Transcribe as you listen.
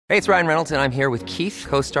Hey, it's Ryan Reynolds, and I'm here with Keith,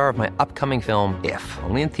 co-star of my upcoming film, If,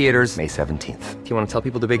 only in theaters May 17th. Do you want to tell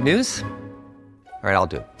people the big news? All right, I'll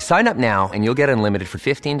do it. Sign up now and you'll get unlimited for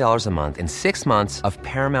 $15 a month and 6 months of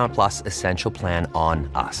Paramount Plus Essential Plan on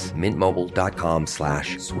us.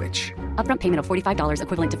 MintMobile.com/switch. Upfront payment of $45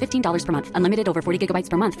 equivalent to $15 per month. Unlimited over 40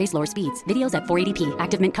 gigabytes per month. Face lower speeds. Videos at 480p.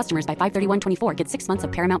 Active Mint customers by 531.24 get 6 months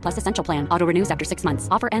of Paramount Plus Essential Plan. Auto renews after 6 months.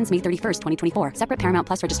 Offer ends May 31st, 2024. Separate Paramount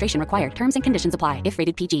Plus registration required. Terms and conditions apply if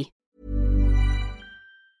rated PG.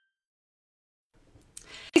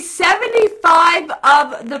 75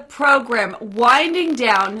 of the program winding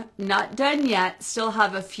down, not done yet. Still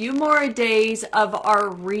have a few more days of our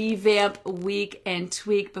revamp week and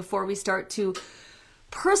tweak before we start to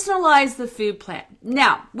personalize the food plan.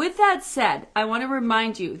 Now, with that said, I want to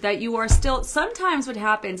remind you that you are still, sometimes what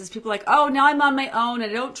happens is people are like, oh, now I'm on my own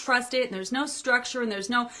and I don't trust it and there's no structure and there's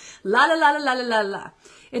no la la la la la la la.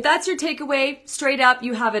 If that's your takeaway, straight up,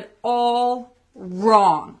 you have it all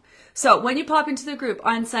wrong. So when you pop into the group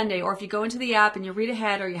on Sunday, or if you go into the app and you read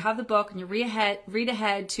ahead, or you have the book and you read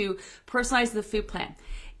ahead to personalize the food plan,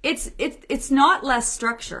 it's not less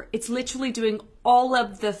structure. It's literally doing all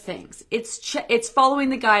of the things. It's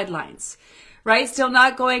following the guidelines, right? Still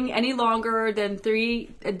not going any longer than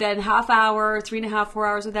half hour, 3.5, 4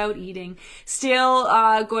 hours without eating. Still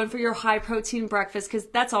going for your high protein breakfast, because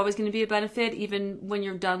that's always going to be a benefit. Even when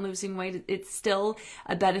you're done losing weight, it's still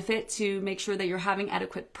a benefit to make sure that you're having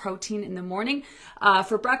adequate protein in the morning.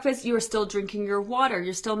 For breakfast, you are still drinking your water.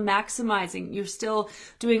 You're still maximizing. You're still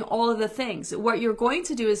doing all of the things. What you're going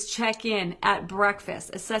to do is check in at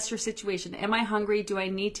breakfast, assess your situation. Am I hungry? Do I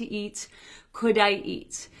need to eat? Could I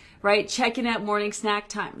eat? Right? Check in at morning snack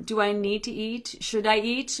time. Do I need to eat? Should I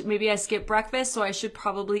eat? Maybe I skipped breakfast, so I should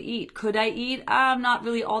probably eat. Could I eat? I'm not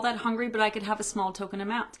really all that hungry, but I could have a small token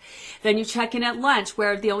amount. Then you check in at lunch,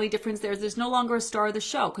 where the only difference there is there's no longer a star of the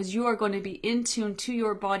show, because you are going to be in tune to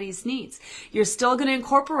your body's needs. You're still going to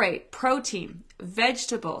incorporate protein,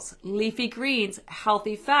 vegetables, leafy greens,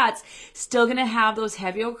 healthy fats, still going to have those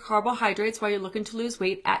heavier carbohydrates while you're looking to lose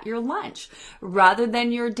weight at your lunch rather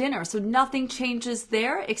than your dinner. So nothing changes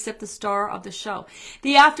there except the star of the show.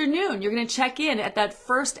 The afternoon, you're going to check in at that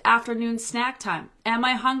first afternoon snack time. Am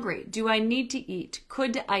I hungry? Do I need to eat?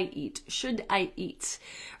 Could I eat? Should I eat?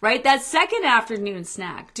 Right? That second afternoon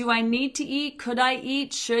snack. Do I need to eat? Could I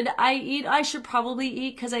eat? Should I eat? I should probably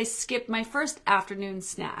eat because I skipped my first afternoon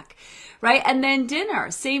snack. Right? And then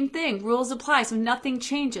dinner, same thing. Rules apply. So nothing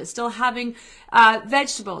changes. Still having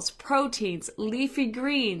vegetables, proteins, leafy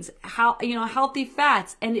greens, healthy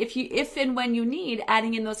fats. And if and when you need,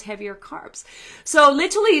 adding in those heavier carbs. So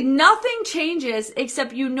literally nothing changes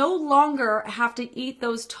except you no longer have to eat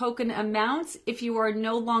those token amounts if you are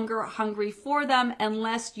no longer hungry for them,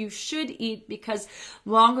 unless you should eat because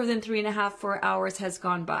longer than 3.5, 4 hours has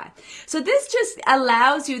gone by. So this just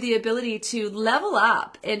allows you the ability to level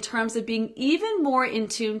up in terms of being even more in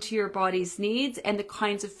tune to your body's needs and the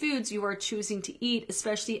kinds of foods you are choosing to eat,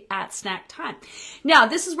 especially at snack time. Now,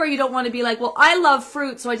 this is where you don't want to be like, well, I love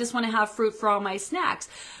fruit, so I just want to have fruit for all my snacks.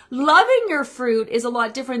 Loving your fruit is a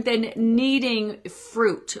lot different than needing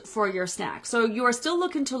fruit for your snack. So you are still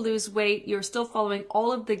looking to lose weight. You're still following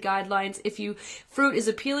all of the guidelines. If fruit is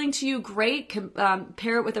appealing to you, great.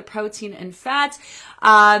 Pair it with a protein and fat.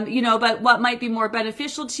 But what might be more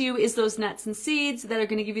beneficial to you is those nuts and seeds that are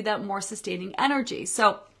going to give you that more sustaining energy.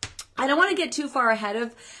 So I don't want to get too far ahead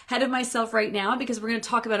of myself right now, because we're going to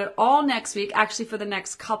talk about it all next week, actually for the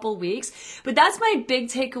next couple weeks. But that's my big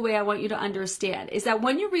takeaway I want you to understand, is that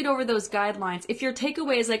when you read over those guidelines, if your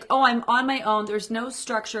takeaway is like, oh, I'm on my own, there's no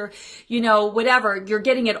structure, whatever, you're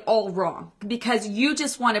getting it all wrong, because you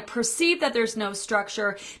just want to perceive that there's no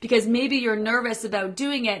structure because maybe you're nervous about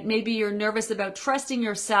doing it. Maybe you're nervous about trusting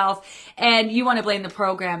yourself and you want to blame the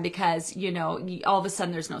program because, all of a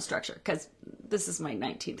sudden there's no structure, because this is my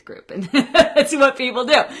 19th group and that's what people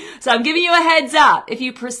do. So I'm giving you a heads up. If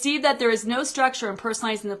you perceive that there is no structure in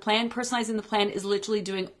personalizing the plan is literally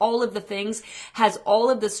doing all of the things, has all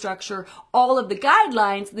of the structure, all of the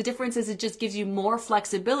guidelines. The difference is it just gives you more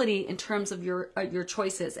flexibility in terms of your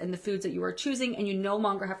choices and the foods that you are choosing, and you no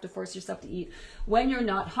longer have to force yourself to eat when you're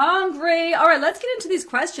not hungry. All right, let's get into these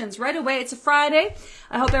questions right away. It's a Friday.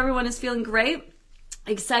 I hope everyone is feeling great.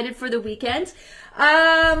 Excited for the weekend.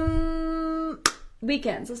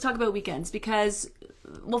 Weekends. Let's talk about weekends because,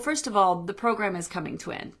 well, first of all, the program is coming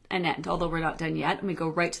to an end, although we're not done yet. And we go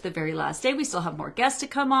right to the very last day. We still have more guests to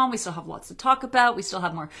come on. We still have lots to talk about. We still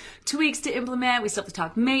have more tweaks to implement. We still have to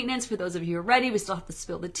talk maintenance for those of you who are ready. We still have to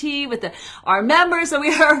spill the tea with our members. So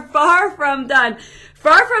we are far from done.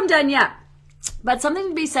 Far from done yet. But something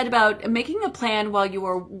to be said about making a plan while you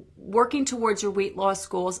are working towards your weight loss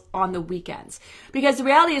goals on the weekends. Because the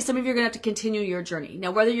reality is some of you are going to have to continue your journey.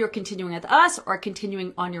 Now, whether you're continuing with us or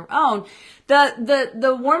continuing on your own,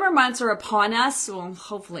 the warmer months are upon us. Well,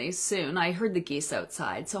 hopefully soon. I heard the geese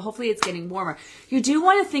outside, so hopefully it's getting warmer. You do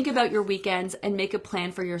want to think about your weekends and make a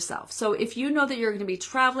plan for yourself. So if you know that you're going to be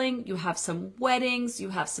traveling, you have some weddings, you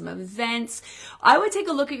have some events, I would take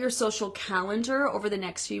a look at your social calendar over the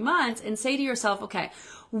next few months and say to yourself, okay,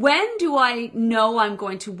 when do I know I'm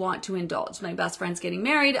going to want to indulge? My best friend's getting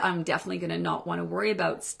married. I'm definitely going to not want to worry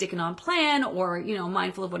about sticking on plan or,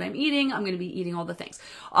 mindful of what I'm eating. I'm going to be eating all the things.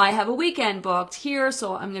 I have a weekend booked here,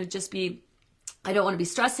 so I'm going to just be, I don't want to be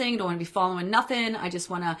stressing, don't want to be following nothing. I just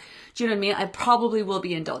want to, do you know what I mean? I probably will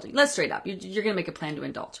be indulging. Let's straight up. You're going to make a plan to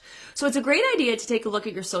indulge. So it's a great idea to take a look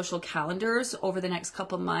at your social calendars over the next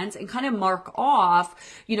couple of months and kind of mark off,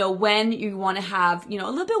 when you want to have, a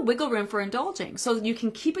little bit of wiggle room for indulging. So you can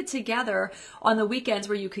keep it together on the weekends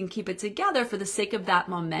where you can keep it together for the sake of that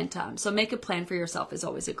momentum. So make a plan for yourself is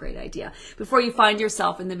always a great idea before you find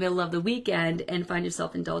yourself in the middle of the weekend and find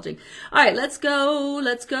yourself indulging. All right, let's go.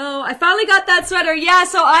 I finally got that sweater. Yeah,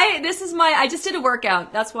 so I just did a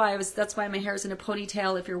workout. That's why my hair is in a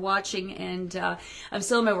ponytail if you're watching, and I'm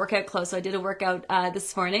still in my workout clothes. So I did a workout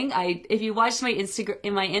this morning. If you watched my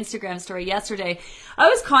Instagram story yesterday, I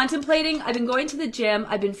was contemplating. I've been going to the gym.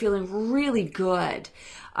 I've been feeling really good.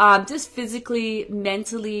 Just physically,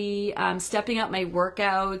 mentally, stepping up my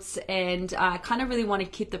workouts, and kind of really want to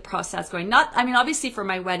keep the process going. Obviously for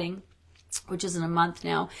my wedding, which is in a month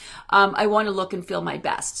now, I want to look and feel my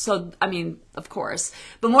best. So, of course,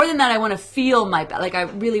 but more than that, I want to feel my best. Like I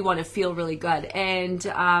really want to feel really good. And,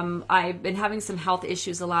 I've been having some health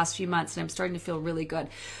issues the last few months and I'm starting to feel really good.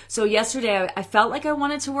 So yesterday I felt like I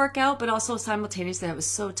wanted to work out, but also simultaneously I was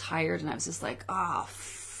so tired and I was just like, oh,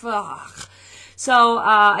 fuck. So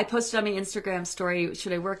I posted on my Instagram story,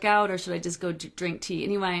 should I work out or should I just go drink tea?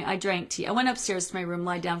 Anyway, I drank tea. I went upstairs to my room,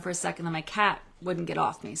 lied down for a second, and my cat wouldn't get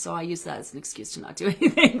off me. So I used that as an excuse to not do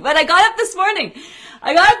anything. But I got up this morning.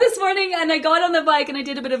 And I got on the bike and I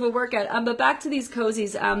did a bit of a workout. But back to these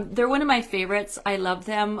cozies. They're one of my favorites. I love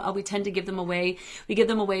them. We tend to give them away. We give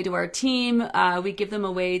them away to our team. We give them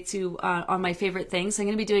away to on my favorite things. So I'm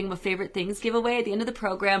going to be doing a favorite things giveaway at the end of the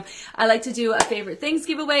program. I like to do a favorite things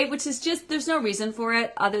giveaway, which is just, there's no reason for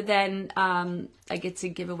it other than I get to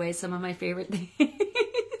give away some of my favorite things.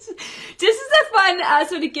 Just as a fun,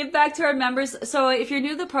 so to give back to our members. So if you're new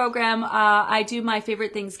to the program, I do my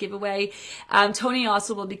favorite things giveaway. Tony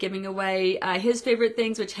also will be giving away his favorite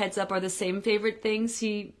things, which heads up are the same favorite things.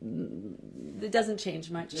 It doesn't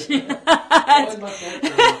change much. It's probably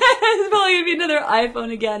gonna be another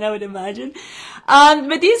iPhone again, I would imagine.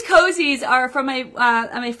 But these cozies are from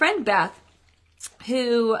my friend Beth,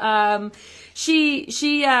 who she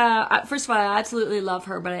first of all, I absolutely love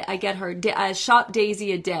her, but I get her shop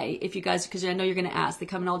Daisy a day, if you guys, because I know you're going to ask. They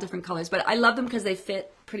come in all different colors, but I love them because they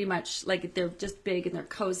fit pretty much, like they're just big and they're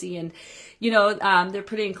cozy, and they're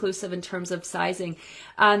pretty inclusive in terms of sizing.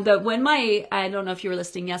 But when I don't know if you were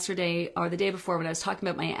listening yesterday or the day before when I was talking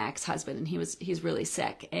about my ex-husband, and he's really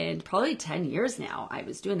sick, and probably 10 years now. I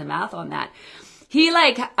was doing the math on that. He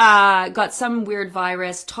got some weird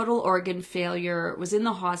virus, total organ failure, was in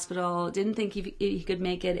the hospital, didn't think he could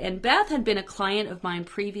make it. And Beth had been a client of mine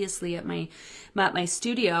previously at my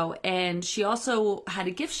studio, and she also had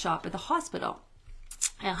a gift shop at the hospital.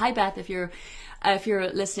 And hi Beth, if you're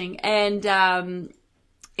listening. And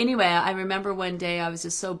anyway, I remember one day I was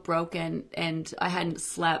just so broken and I hadn't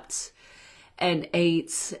slept and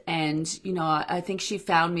ate, and I think she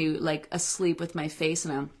found me like asleep with my face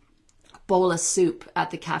in a bowl of soup at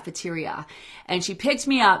the cafeteria, and she picked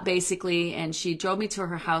me up basically, and she drove me to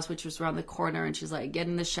her house, which was around the corner, and she's like, get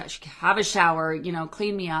in the have a shower,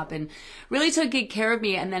 clean me up, and really took good care of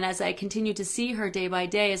me. And then as I continued to see her day by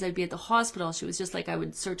day, as I'd be at the hospital, she was just like, I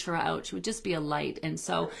would search her out. She would just be a light. And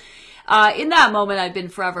so in that moment, I've been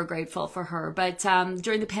forever grateful for her. But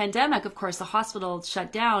during the pandemic, of course, the hospital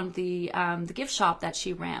shut down the gift shop that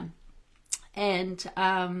she ran.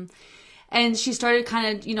 And she started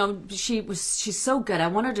kind of, she's so good. I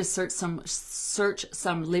want her to search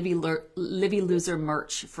some Livy Loser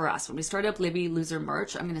merch for us. When we start up Livy Loser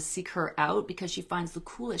merch, I'm going to seek her out because she finds the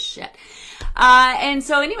coolest shit. And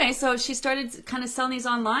so anyway, so she started kind of selling these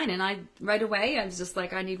online, and right away, I was just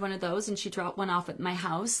like, I need one of those. And she dropped one off at my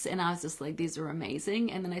house, and I was just like, these are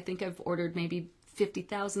amazing. And then I think I've ordered maybe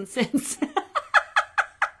 50,000 since. Not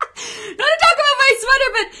to talk about my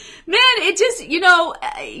sweater, Man, it just,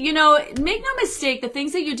 make no mistake, the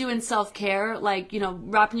things that you do in self-care, like,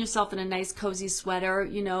 wrapping yourself in a nice cozy sweater,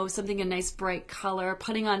 something a nice bright color,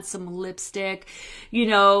 putting on some lipstick,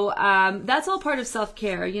 that's all part of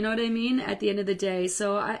self-care, you know what I mean, at the end of the day.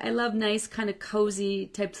 So I love nice kind of cozy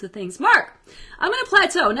types of things. Mark, I'm on a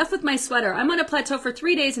plateau. Enough with my sweater. I'm on a plateau for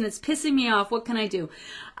 3 days and it's pissing me off. What can I do?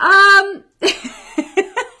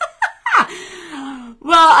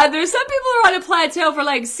 Well, there's some people who are on a plateau for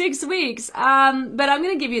like 6 weeks, but I'm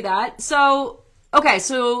going to give you that. So, okay,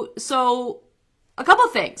 so a couple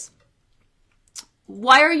things.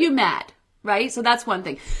 Why are you mad? Right? So that's one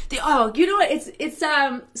thing. So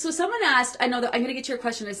someone asked, I know that I'm going to get to your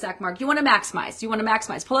question in a sec, Mark. You want to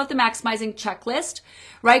maximize. Pull out the maximizing checklist,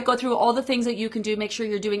 right? Go through all the things that you can do. Make sure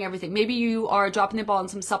you're doing everything. Maybe you are dropping the ball on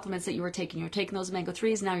some supplements that you were taking. You're taking those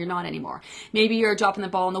omega-3s. Now you're not anymore. Maybe you're dropping the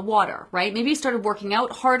ball in the water, right? Maybe you started working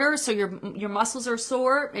out harder. So your muscles are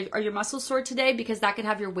sore. Are your muscles sore today? Because that could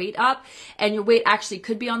have your weight up, and your weight actually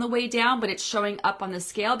could be on the way down, but it's showing up on the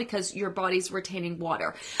scale because your body's retaining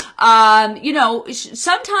water.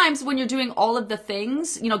 Sometimes when you're doing all of the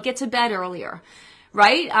things, get to bed earlier,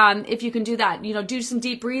 right? If you can do that, do some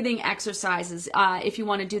deep breathing exercises. If you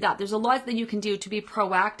want to do that, there's a lot that you can do to be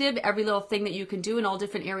proactive. Every little thing that you can do in all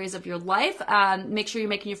different areas of your life. Make sure you're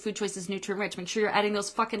making your food choices nutrient rich. Make sure you're adding those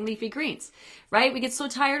fucking leafy greens, right? We get so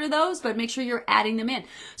tired of those, but make sure you're adding them in.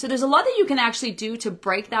 So there's a lot that you can actually do to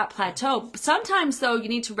break that plateau. Sometimes though, you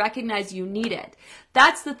need to recognize you need it.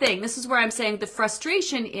 That's the thing. This is where I'm saying the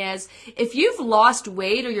frustration is if you've lost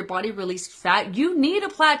weight or your body released fat, you need a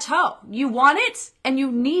plateau. You want it and you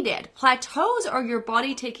need it. Plateaus are your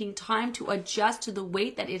body taking time to adjust to the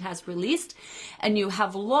weight that it has released and you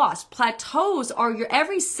have lost. Plateaus are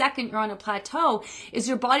every second you're on a plateau is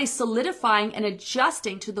your body solidifying and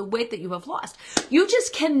adjusting to the weight that you have lost. You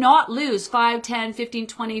just cannot lose 5, 10, 15,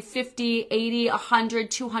 20, 50, 80,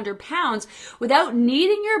 100, 200 pounds without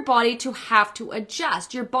needing your body to have to adjust.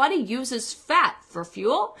 Your body uses fat for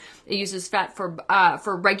fuel. It uses fat for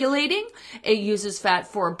regulating. It uses fat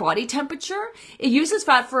for body temperature. It uses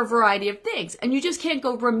fat for a variety of things. And you just can't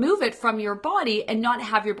go remove it from your body and not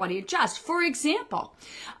have your body adjust. For example,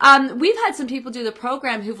 we've had some people do the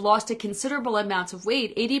program who've lost a considerable amount of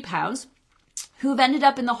weight, 80 pounds, who've ended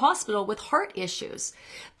up in the hospital with heart issues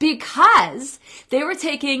because they were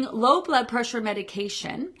taking low blood pressure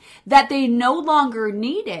medication that they no longer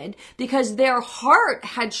needed because their heart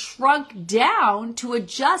had shrunk down to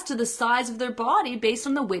adjust to the size of their body based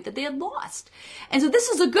on the weight that they had lost. And so this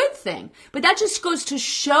is a good thing, but that just goes to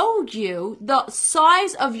show you the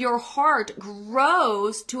size of your heart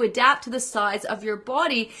grows to adapt to the size of your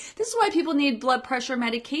body. This is why people need blood pressure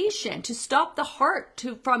medication to stop the heart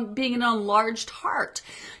from being an enlarged heart,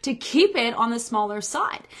 to keep it on the smaller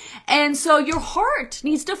side. And so your heart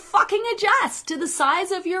needs to fucking adjust to the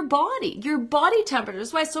size of your body temperature.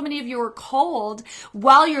 That's why so many of you are cold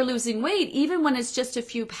while you're losing weight, even when it's just a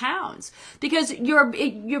few pounds, because your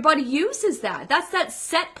body uses that. That's that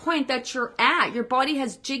set point that you're at. Your body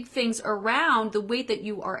has jigged things around the weight that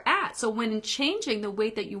you are at. So when changing the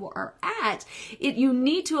weight that you are at, you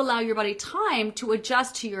need to allow your body time to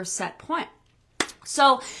adjust to your set point.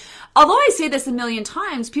 So although I say this a million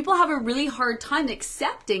times, people have a really hard time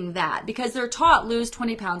accepting that because they're taught lose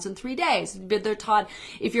 20 pounds in 3 days. They're taught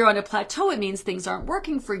if you're on a plateau, it means things aren't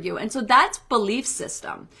working for you. And so that's belief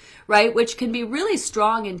system, right? Which can be really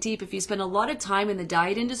strong and deep. If you spend a lot of time in the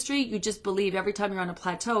diet industry, you just believe every time you're on a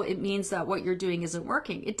plateau, it means that what you're doing isn't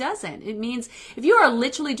working. It doesn't. It means if you are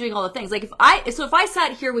literally doing all the things, like if I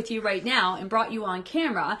sat here with you right now and brought you on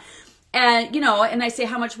camera, and, and I say,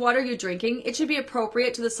 how much water are you drinking? It should be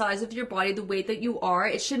appropriate to the size of your body, the weight that you are.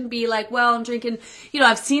 It shouldn't be like, well, I'm drinking,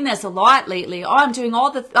 I've seen this a lot lately. Oh, I'm doing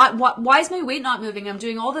all the, why is my weight not moving? I'm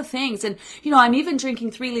doing all the things. And, I'm even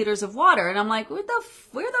drinking 3 liters of water. And I'm like, where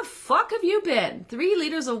the fuck have you been? 3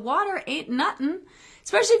 liters of water ain't nothing.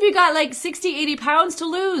 Especially if you got like 60, 80 pounds to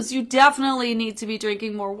lose, you definitely need to be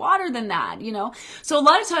drinking more water than that, So a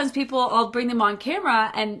lot of times I'll bring them on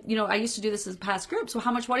camera and, I used to do this in past groups. So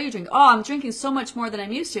how much water are you drinking? Oh, I'm drinking so much more than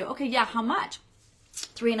I'm used to. Okay, yeah, how much?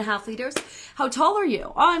 3.5 liters. How tall are you?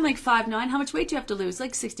 Oh, I'm like 5'9". How much weight do you have to lose?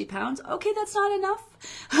 Like 60 pounds. Okay, that's not enough.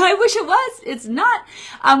 I wish it was. It's not.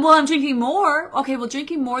 Well, I'm drinking more. Okay, well,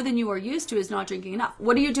 drinking more than you are used to is not drinking enough.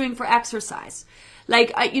 What are you doing for exercise?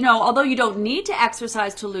 Like, although you don't need to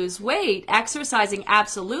exercise to lose weight, exercising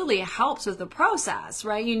absolutely helps with the process,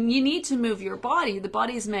 right? You need to move your body. The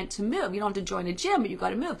body is meant to move. You don't have to join a gym, but you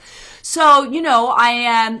got to move. So,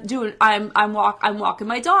 I'm walking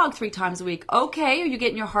my dog 3 times a week. Okay. Are you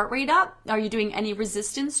getting your heart rate up? Are you doing any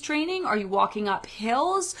resistance training? Are you walking up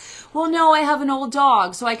hills? Well, no, I have an old dog.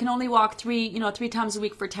 dog, so I can only walk three times a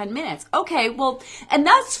week for 10 minutes. Okay, well, and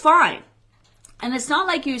that's fine. And it's not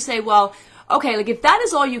like you say, well, okay, like if that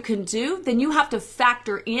is all you can do, then you have to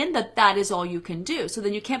factor in that that is all you can do. So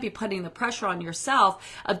then you can't be putting the pressure on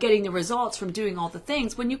yourself of getting the results from doing all the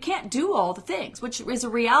things when you can't do all the things, which is a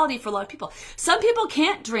reality for a lot of people. Some people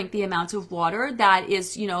can't drink the amount of water that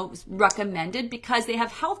is, recommended because they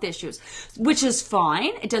have health issues, which is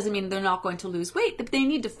fine. It doesn't mean they're not going to lose weight, but they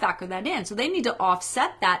need to factor that in. So they need to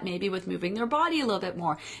offset that maybe with moving their body a little bit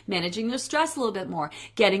more, managing their stress a little bit more,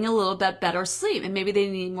 getting a little bit better sleep. And maybe they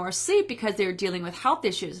need more sleep because they're dealing with health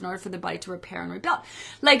issues in order for the body to repair and rebuild.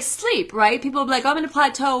 Like sleep, right? People will be like, I'm in a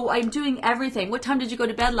plateau. I'm doing everything. What time did you go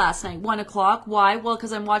to bed last night? 1 o'clock. Why? Well,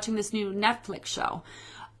 because I'm watching this new Netflix show.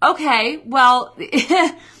 Okay, well, do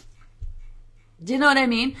you know what I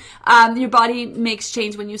mean? Your body makes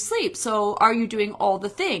change when you sleep. So are you doing all the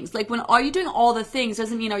things? Like are you doing all the things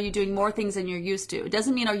doesn't mean are you doing more things than you're used to. It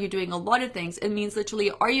doesn't mean are you doing a lot of things. It means literally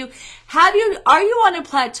are you on a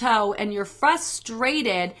plateau and you're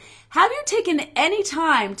frustrated? Have you taken any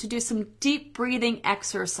time to do some deep breathing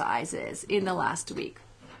exercises in the last week,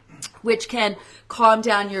 which can calm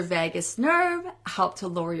down your vagus nerve, help to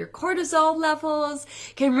lower your cortisol levels,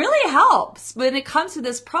 can really help when it comes to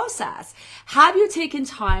this process? Have you taken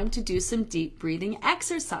time to do some deep breathing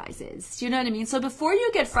exercises? Do you know what I mean? So before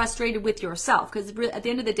you get frustrated with yourself, because at the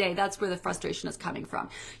end of the day, that's where the frustration is coming from.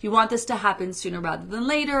 You want this to happen sooner rather than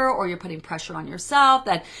later, or you're putting pressure on yourself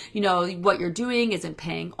that, what you're doing isn't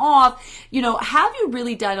paying off. Have you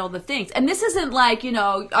really done all the things? And this isn't like,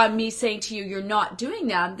 me saying to you, you're not doing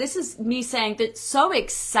them. This is me saying that it's so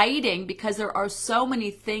exciting because there are so many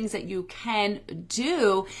things that you can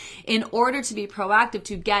do in order to be proactive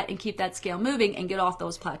to get and keep that scale moving and get off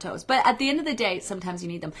those plateaus. But at the end of the day, sometimes you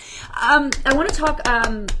need them. I want to talk,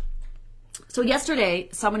 so yesterday,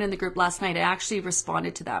 someone in the group last night, I actually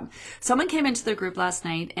responded to them. Someone came into the group last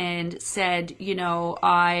night and said,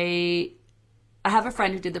 I have a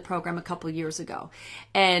friend who did the program a couple of years ago,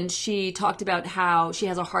 and she talked about how she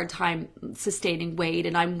has a hard time sustaining weight,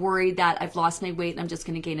 and I'm worried that I've lost my weight and I'm just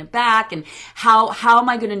going to gain it back, and how am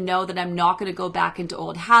I going to know that I'm not going to go back into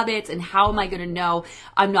old habits, and how am I going to know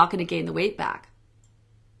I'm not going to gain the weight back?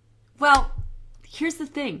 Well, here's the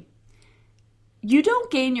thing. You don't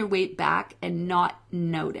gain your weight back and not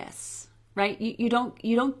notice. Right? You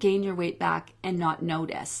don't gain your weight back and not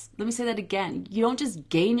notice. Let me say that again. You don't just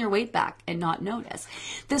gain your weight back and not notice.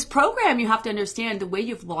 This program, you have to understand the way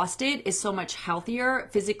you've lost it is so much healthier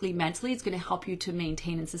physically, mentally. It's going to help you to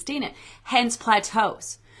maintain and sustain it. Hence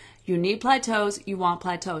plateaus. You need plateaus. You want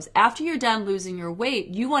plateaus. After you're done losing your weight,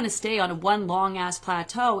 you want to stay on one long ass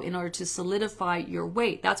plateau in order to solidify your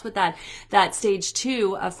weight. That's what that stage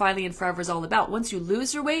 2 of Finally and Forever is all about. Once you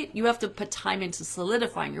lose your weight, you have to put time into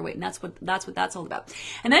solidifying your weight. And that's what that's all about.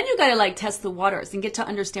 And then you got to test the waters and get to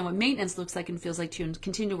understand what maintenance looks like and feels like to you, and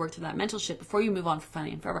continue to work through that mental shit before you move on for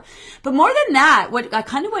Finally and Forever. But more than that, what I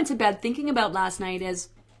kind of went to bed thinking about last night is,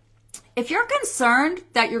 if you're concerned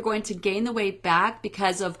that you're going to gain the weight back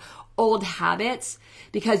because of old habits,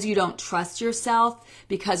 because you don't trust yourself,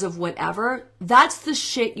 because of whatever, that's the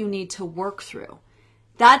shit you need to work through.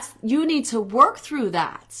 You need to work through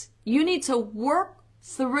that. You need to work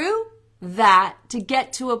through that to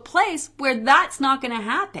get to a place where that's not going to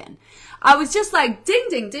happen. I was just like ding,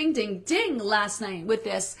 ding, ding, ding, ding last night with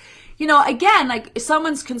this. Again, if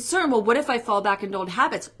someone's concerned, well, what if I fall back into old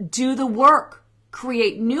habits? Do the work.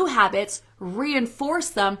 Create new habits, reinforce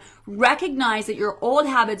them, recognize that your old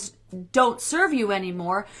habits don't serve you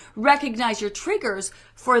anymore, recognize your triggers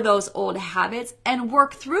for those old habits, and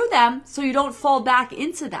work through them so you don't fall back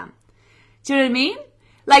into them. Do you know what I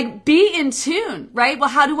mean? Be in tune, right? Well,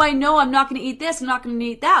 how do I know I'm not going to eat this, I'm not going to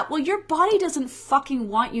eat that? Well, your body doesn't fucking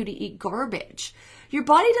want you to eat garbage. Your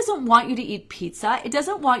body doesn't want you to eat pizza. It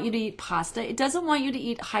doesn't want you to eat pasta. It doesn't want you to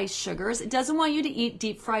eat high sugars. It doesn't want you to eat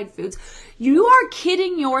deep fried foods. You are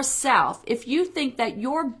kidding yourself if you think that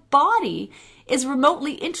your body is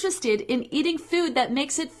remotely interested in eating food that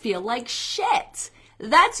makes it feel like shit.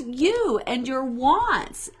 That's you and your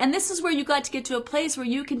wants. And this is where you got to get to a place where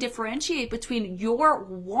you can differentiate between your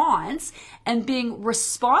wants and being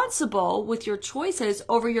responsible with your choices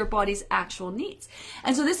over your body's actual needs.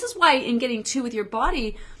 And so this is why in getting two with your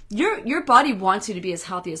body, your body wants you to be as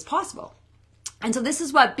healthy as possible. And so this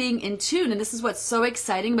is what being in tune, and this is what's so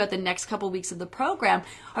exciting about the next couple of weeks of the program,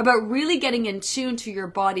 about really getting in tune to your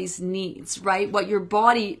body's needs, right? What your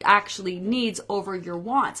body actually needs over your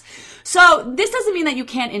wants. So this doesn't mean that you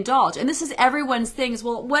can't indulge. And this is everyone's things.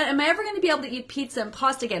 Well, when am I ever going to be able to eat pizza and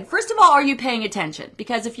pasta again? First of all, are you paying attention?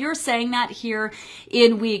 Because if you're saying that here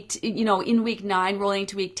in week 9, rolling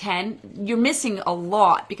into week 10, you're missing a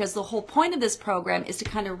lot, because the whole point of this program is to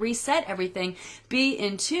kind of reset everything, be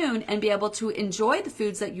in tune, and be able to enjoy the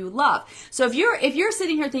foods that you love. So if you're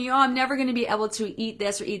sitting here thinking, oh, I'm never going to be able to eat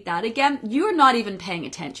this or eat that again, you're not even paying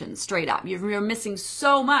attention, straight up. You're missing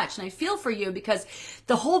so much. And I feel for you, because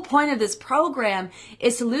the whole point of this program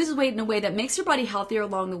is to lose weight in a way that makes your body healthier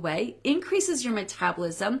along the way, increases your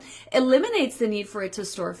metabolism, eliminates the need for it to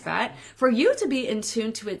store fat, for you to be in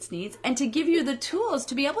tune to its needs, and to give you the tools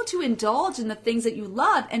to be able to indulge in the things that you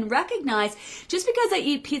love, and recognize just because I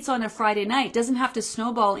eat pizza on a Friday night doesn't have to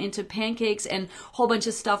snowball into pancakes and a whole bunch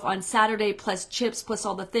of stuff on Saturday, plus chips, plus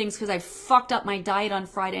all the things, because I fucked up my diet on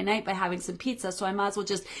Friday night by having some pizza, so I might as well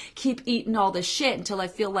just keep eating all the shit until I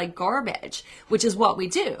feel like garbage, which is what we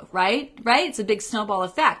do, right? It's a big snowball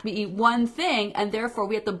effect. We eat one thing, and therefore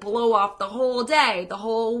we have to blow off the whole day, the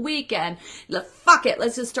whole weekend. Fuck it,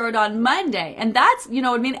 let's just start on Monday. And that's, you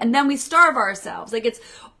know what I mean? And then we starve ourselves. Like, it's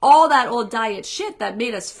all that old diet shit that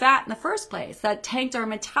made us fat in the first place, that tanked our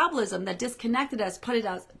metabolism, that disconnected us, put it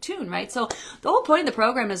out of tune, right? So the whole point of the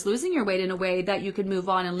program is losing your weight in a way that you can move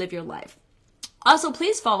on and live your life. Also,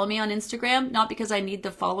 please follow me on Instagram, not because I need the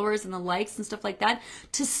followers and the likes and stuff like that,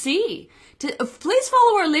 please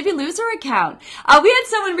follow our Livy Loser account. We had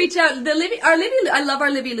someone reach out, I love our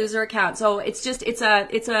Livy Loser account. So it's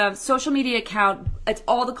a social media account. It's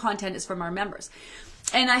all the content is from our members.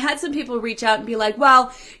 And I had some people reach out and be like,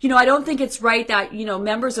 well, I don't think it's right that,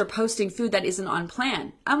 members are posting food that isn't on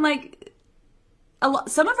plan. I'm like,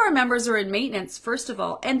 some of our members are in maintenance, first of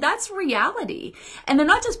all, and that's reality. And they're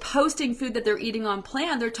not just posting food that they're eating on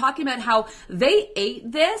plan. They're talking about how they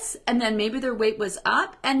ate this, and then maybe their weight was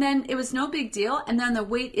up, and then it was no big deal, and then the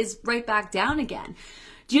weight is right back down again.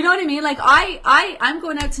 Do you know what I mean? Like, I'm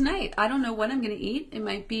going out tonight. I don't know what I'm going to eat. It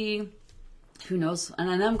might be, who knows? And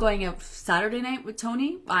then I'm going out Saturday night with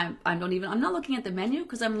Tony. I'm not looking at the menu,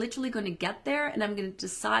 because I'm literally going to get there and I'm going to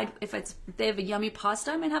decide if they have a yummy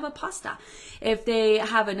pasta, I might have a pasta. If they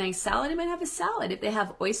have a nice salad, I might have a salad. If they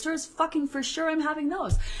have oysters, fucking for sure I'm having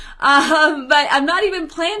those. But I'm not even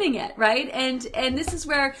planning it, right? And this is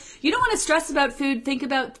where you don't want to stress about food, think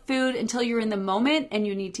about food until you're in the moment and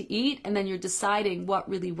you need to eat, and then you're deciding what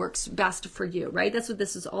really works best for you, right? That's what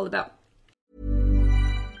this is all about.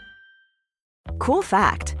 Cool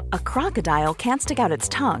fact, a crocodile can't stick out its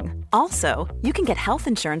tongue. Also, you can get health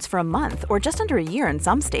insurance for a month or just under a year in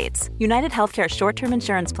some states. United Healthcare short-term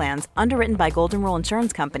insurance plans, underwritten by Golden Rule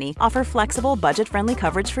Insurance Company, offer flexible, budget-friendly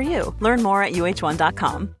coverage for you. Learn more at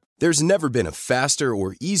uh1.com. There's never been a faster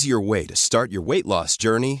or easier way to start your weight loss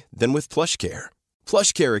journey than with PlushCare.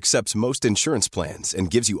 PlushCare accepts most insurance plans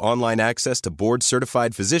and gives you online access to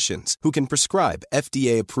board-certified physicians who can prescribe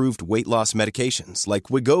FDA-approved weight loss medications like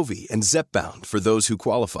Wegovy and Zepbound for those who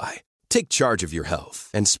qualify. Take charge of your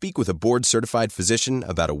health and speak with a board-certified physician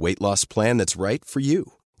about a weight loss plan that's right for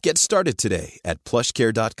you. Get started today at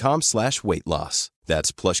plushcare.com/weight-loss.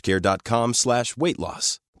 That's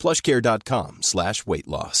plushcare.com/weight-loss.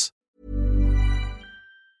 plushcare.com/weight-loss.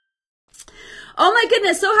 Oh my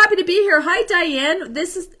goodness, so happy to be here. Hi, Diane.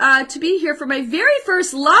 This is to be here for my very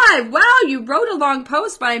first live. Wow, you wrote a long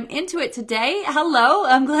post, but I'm into it today. Hello,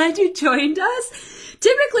 I'm glad you joined us.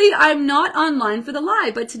 Typically, I'm not online for the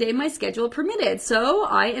live, but today my schedule permitted, so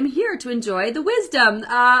I am here to enjoy the wisdom.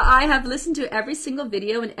 I have listened to every single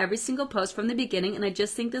video and every single post from the beginning, and I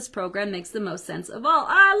just think this program makes the most sense of all.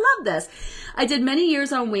 I love this. I did many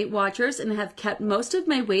years on Weight Watchers and have kept most of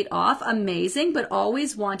my weight off. Amazing, but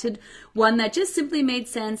always wanted one that just simply made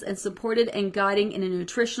sense and supported and guiding in a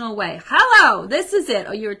nutritional way. Hello, this is it.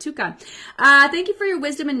 Oh, you're too kind. Thank you for your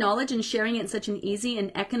wisdom and knowledge and sharing it in such an easy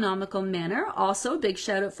and economical manner. Also, big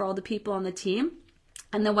shout out for all the people on the team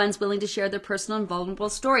and the ones willing to share their personal and vulnerable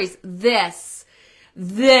stories. This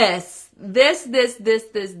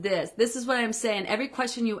is what I'm saying. Every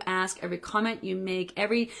question you ask, every comment you make,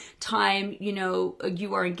 every time,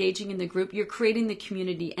 you are engaging in the group, you're creating the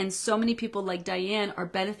community. And so many people like Diane are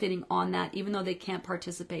benefiting on that, even though they can't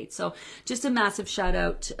participate. So just a massive shout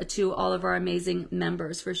out to all of our amazing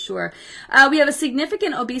members for sure. We have a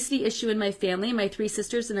significant obesity issue in my family. My 3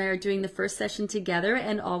 sisters and I are doing the first session together,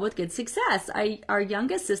 and all with good success. Our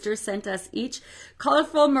youngest sister sent us each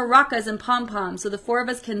colorful maracas and pom-poms, so the 4 of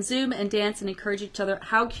us can Zoom and dance and encourage each other.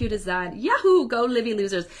 How cute is that? Yahoo! Go Livy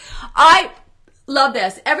Losers. Love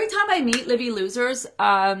this. Every time I meet Livy losers,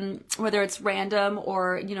 whether it's random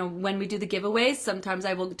or, you know, when we do the giveaways, sometimes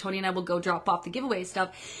Tony and I will go drop off the giveaway stuff.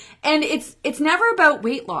 And it's never about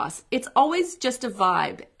weight loss. It's always just a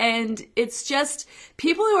vibe. And it's just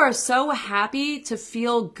people who are so happy to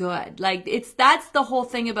feel good. Like that's the whole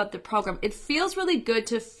thing about the program. It feels really good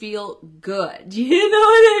to feel good. You know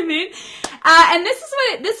what I mean? And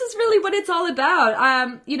this is really what it's all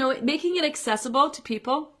about. You know, making it accessible to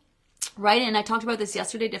people. Right. And I talked about this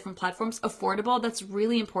yesterday, different platforms, affordable. That's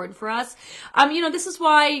really important for us. You know, this is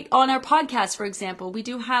why on our podcast, for example, we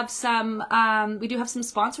do have some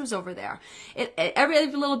sponsors over there. Every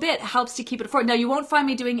little bit helps to keep it affordable. Now, you won't find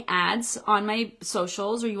me doing ads on my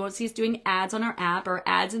socials, or you won't see us doing ads on our app or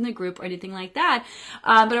ads in the group or anything like that.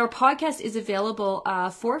 But our podcast is available,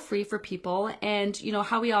 for free for people. And, you know,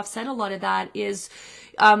 how we offset a lot of that is,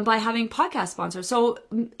 by having podcast sponsors. So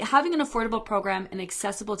having an affordable program and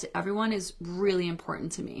accessible to everyone is really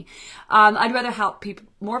important to me. I'd rather help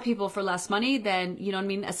more people for less money than, you know what I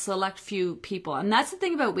mean, a select few people. And that's the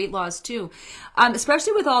thing about weight loss too.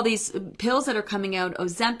 Especially with all these pills that are coming out,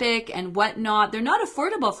 Ozempic and whatnot, they're not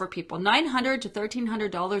affordable for people. $900 to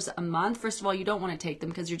 $1,300 a month. First of all, you don't want to take them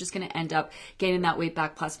because you're just going to end up gaining that weight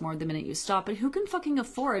back plus more the minute you stop. But who can fucking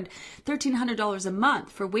afford $1,300 a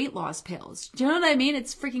month for weight loss pills? Do you know what I mean?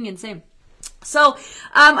 It's freaking insane. So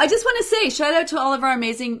I just want to say shout out to all of our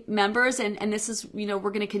amazing members, and this is, you know, we're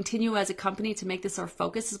going to continue as a company to make this our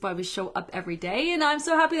focus. This is why we show up every day, and I'm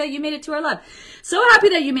so happy that you made it to our live. So happy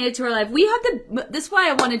that you made it to our live. We have this is why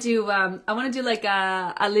I want to do like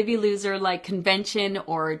a Livy Loser like convention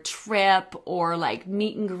or trip or like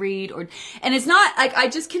meet and greet, and it's not like, I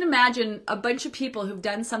just can imagine a bunch of people who've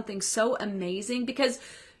done something so amazing, because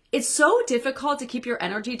it's so difficult to keep your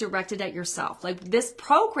energy directed at yourself. Like this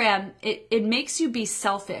program, it makes you be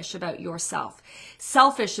selfish about yourself,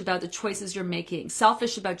 selfish about the choices you're making,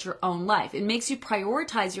 selfish about your own life. It makes you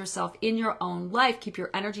prioritize yourself in your own life, keep your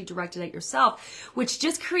energy directed at yourself, which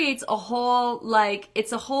just creates a whole, like,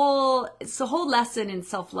 it's a whole lesson in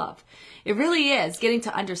self-love. It really is getting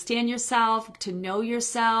to understand yourself, to know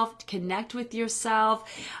yourself, to connect with yourself.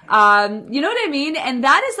 You know what I mean? And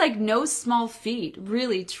that is like no small feat,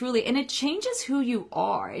 really, truly. And it changes who you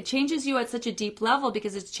are. It changes you at such a deep level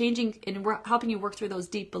because it's changing and helping you work through those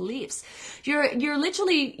deep beliefs. You're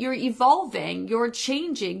evolving, you're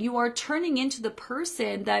changing, you are turning into the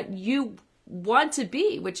person that you want to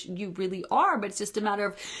be, which you really are, but it's just a matter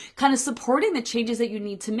of kind of supporting the changes that you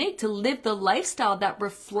need to make to live the lifestyle that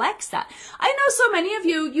reflects that. I know so many of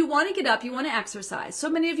you want to get up, you want to exercise. So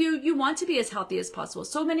many of you want to be as healthy as possible.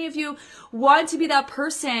 So many of you want to be that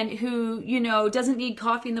person who, you know, doesn't need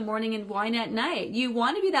coffee in the morning and wine at night. You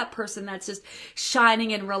want to be that person that's just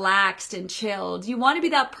shining and relaxed and chilled. You want to be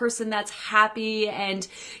that person that's happy and,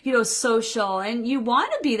 you know, social, and you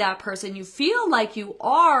want to be that person. You feel like you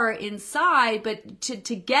are inside, but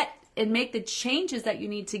to get and make the changes that you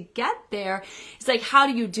need to get there, it's like, how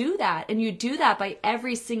do you do that? And you do that by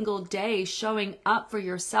every single day showing up for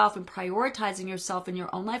yourself and prioritizing yourself in your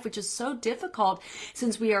own life, which is so difficult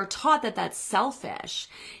since we are taught that that's selfish.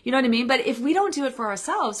 You know what I mean? But if we don't do it for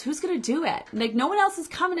ourselves, who's going to do it? Like, no one else is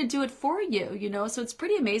coming to do it for you, you know? So it's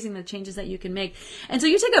pretty amazing the changes that you can make. And so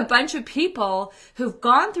you take a bunch of people who've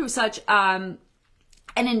gone through such an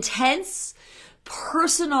intense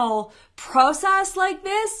personal process like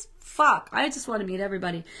this. Fuck, I just want to meet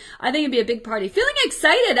everybody. I think it'd be a big party. Feeling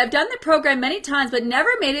excited. I've done the program many times, but never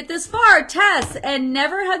made it this far, Tess, and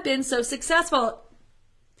never have been so successful.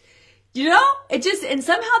 You know, it just, and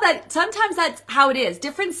sometimes that's how it is.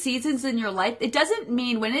 Different seasons in your life. It doesn't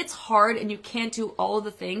mean when it's hard and you can't do all of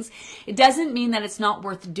the things, it doesn't mean that it's not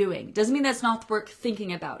worth doing. It doesn't mean that it's not worth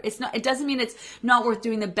thinking about. It doesn't mean it's not worth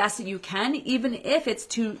doing the best that you can, even if it's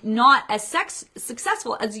not as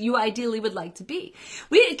successful as you ideally would like to be.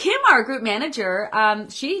 Kim, our group manager,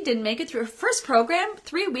 she didn't make it through her first program,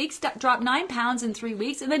 3 weeks, dropped 9 pounds in 3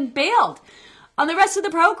 weeks, and then bailed on the rest of the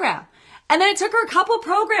program. And then it took her a couple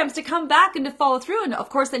programs to come back and to follow through. And of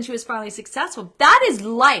course, then she was finally successful. That is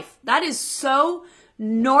life. That is so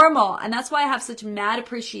normal. And that's why I have such mad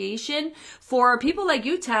appreciation for people like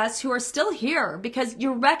you, Tess, who are still here, because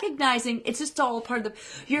you're recognizing it's just all part of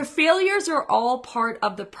your failures are all part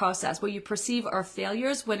of the process. What you perceive are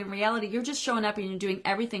failures, when in reality, you're just showing up and you're doing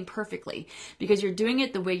everything perfectly because you're doing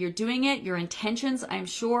it the way you're doing it. Your intentions, I'm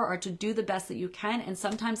sure, are to do the best that you can. And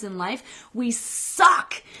sometimes in life, we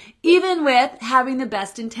suck, even with having the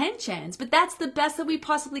best intentions. But that's the best that we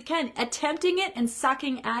possibly can. Attempting it and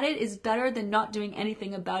sucking at it is better than not doing anything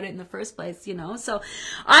anything about it in the first place, you know? So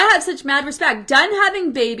I have such mad respect. Done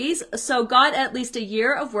having babies, so got at least a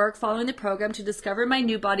year of work following the program to discover my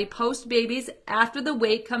new body post babies after the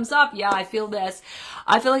weight comes off. Yeah, I feel this.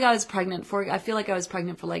 I feel like I was pregnant for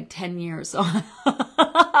like 10 years. So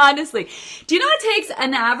honestly, do you know it takes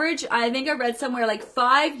an average, I think I read somewhere like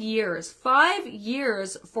 5 years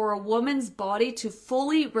for a woman's body to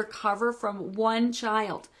fully recover from one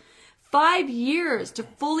child. 5 years to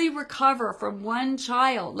fully recover from one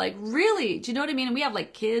child. Like, really? Do you know what I mean? And we have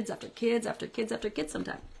like kids after kids after kids after kids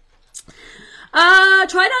sometimes.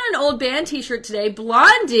 Tried on an old band t-shirt today.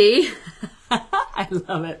 Blondie. I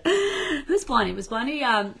love it. Who's Blondie? Was Blondie,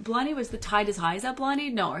 Blondie was the Tide is High. Is that Blondie?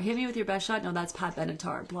 No. Or Hit Me With Your Best Shot? No, that's Pat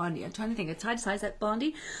Benatar. Blondie. I'm trying to think. A Tide is High. Is that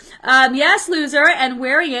Blondie? Yes, loser. And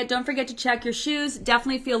wearing it. Don't forget to check your shoes.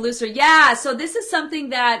 Definitely feel looser. Yeah. So this is something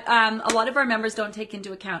that, a lot of our members don't take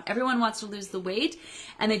into account. Everyone wants to lose the weight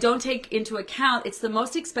and they don't take into account. It's the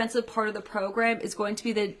most expensive part of the program is going to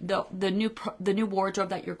be the new wardrobe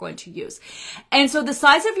that you're going to use. And so the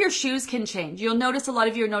size of your shoes can change. You'll notice a lot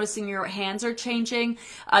of you are noticing your hands are changing.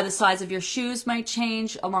 The size of your shoes might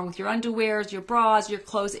change along with your underwears, your bras, your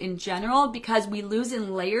clothes in general, because we lose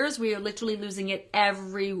in layers. We are literally losing it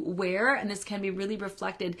everywhere. And this can be really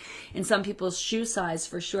reflected in some people's shoe size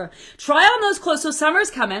for sure. Try on those clothes. So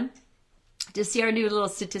summer's coming. To see our new little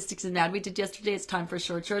statistics in that we did yesterday, it's time for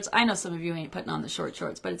short shorts. I know some of you ain't putting on the short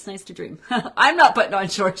shorts, but it's nice to dream. I'm not putting on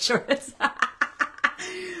short shorts.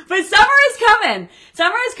 But summer is coming.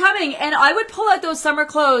 Summer is coming. And I would pull out those summer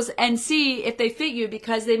clothes and see if they fit you,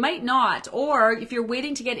 because they might not. Or if you're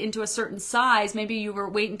waiting to get into a certain size, maybe you were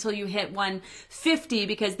waiting until you hit 150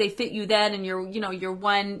 because they fit you then and you're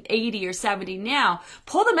 180 or 70 now.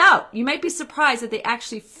 Pull them out. You might be surprised that they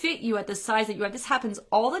actually fit you at the size that you have. This happens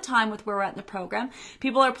all the time with where we're at in the program.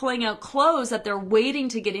 People are pulling out clothes that they're waiting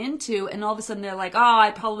to get into, and all of a sudden they're like, oh,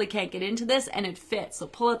 I probably can't get into this, and it fits. So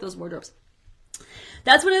pull out those wardrobes.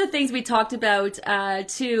 That's one of the things we talked about,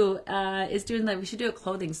 too, is doing we should do a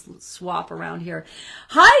clothing swap around here.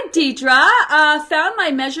 Hi, Deidre. Found my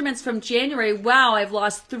measurements from January. Wow, I've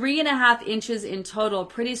lost 3.5 inches in total.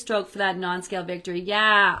 Pretty stoked for that non-scale victory.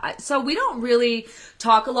 Yeah. So we don't really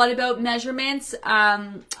talk a lot about measurements.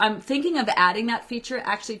 I'm thinking of adding that feature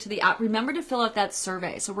actually to the app. Remember to fill out that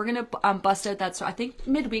survey. So we're going to bust out that, I think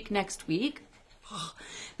midweek next week.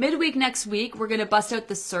 Midweek next week, we're going to bust out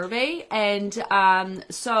the survey, and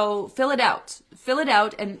so fill it out,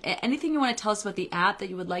 and anything you want to tell us about the app that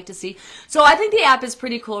you would like to see. So I think the app is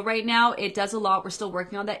pretty cool right now. It does a lot. We're still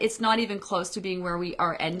working on that. It's not even close to being where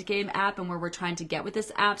our end game app and where we're trying to get with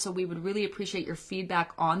this app. So we would really appreciate your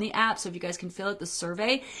feedback on the app. So if you guys can fill out the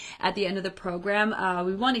survey at the end of the program,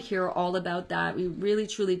 we want to hear all about that. We really,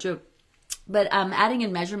 truly do. But adding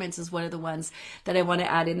in measurements is one of the ones that I want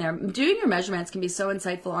to add in there. Doing your measurements can be so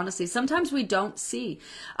insightful, honestly. Sometimes we don't see.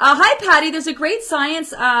 Hi, Patty. There's a great science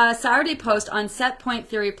Saturday post on set point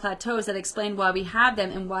theory plateaus that explain why we have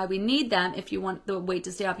them and why we need them if you want the weight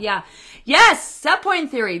to stay up. Yeah. Yes, set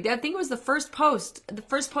point theory. I think it was the first post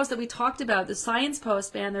that we talked about, the science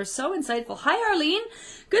post, man. They're so insightful. Hi, Arlene.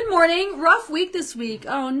 Good morning. Rough week this week.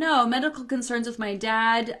 Oh, no. Medical concerns with my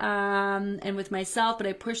dad and with myself, but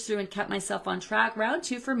I pushed through and kept myself on track. Round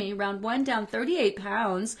 2 for me. Round 1 down 38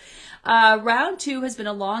 pounds. Round 2 has been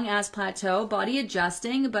a long ass plateau, body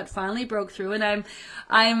adjusting, but finally broke through, and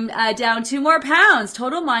I'm down 2 more pounds.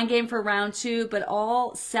 Total mind game for round 2, but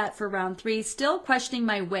all set for round 3. Still questioning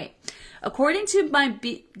my weight. According to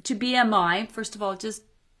to BMI, first of all, just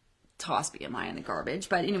toss BMI in the garbage.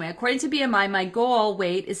 But anyway, according to BMI, my goal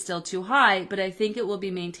weight is still too high, but I think it will be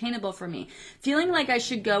maintainable for me. Feeling like I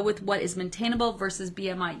should go with what is maintainable versus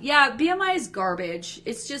BMI. Yeah, BMI is garbage.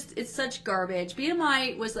 It's such garbage.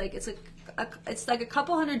 BMI was like, it's like a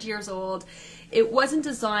couple hundred years old. It wasn't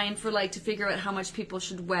designed for to figure out how much people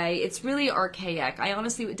should weigh. It's really archaic.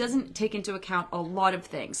 It doesn't take into account a lot of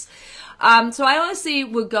things. So I honestly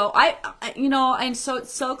would go, and so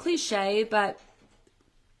it's so cliche, but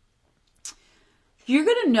you're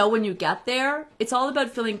going to know when you get there. It's all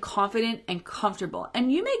about feeling confident and comfortable.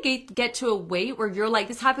 And you may get to a weight where you're like,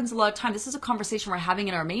 this happens a lot of times. This is a conversation we're having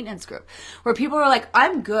in our maintenance group where people are like,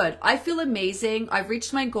 I'm good. I feel amazing. I've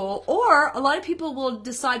reached my goal. Or a lot of people will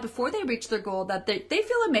decide before they reach their goal that they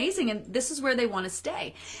feel amazing and this is where they want to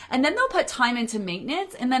stay. And then they'll put time into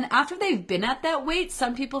maintenance. And then after they've been at that weight,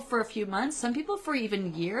 some people for a few months, some people for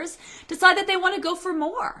even years, decide that they want to go for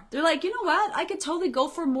more. They're like, you know what? I could totally go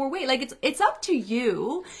for more weight. Like it's up to you.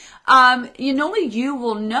 you, only you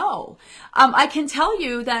will know. I can tell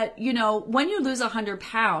you that, when you lose 100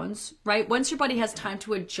 pounds, right, once your body has time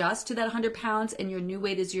to adjust to that 100 pounds and your new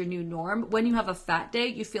weight is your new norm, when you have a fat day,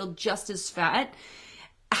 you feel just as fat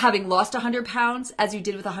having lost 100 pounds as you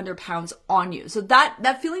did with 100 pounds on you. So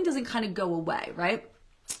that feeling doesn't kind of go away, right?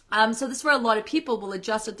 So this is where a lot of people will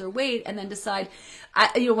adjust at their weight and then decide,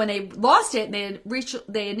 when they lost it and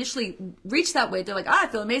they initially reached that weight, they're like, I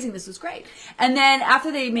feel amazing. This is great. And then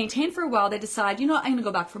after they maintain for a while, they decide, I'm going to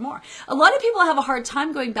go back for more. A lot of people have a hard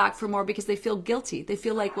time going back for more because they feel guilty. They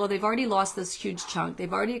feel like, well, they've already lost this huge chunk.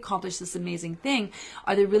 They've already accomplished this amazing thing.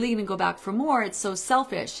 Are they really going to go back for more? It's so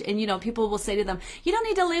selfish. And, people will say to them, you don't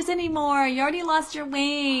need to lose anymore. You already lost your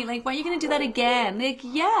weight. Like, why are you going to do that again? Like,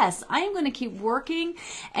 yes, I am going to keep working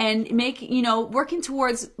and working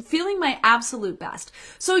towards feeling my absolute best.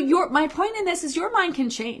 So my point in this is your mind can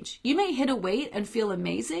change. You may hit a weight and feel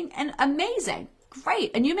amazing.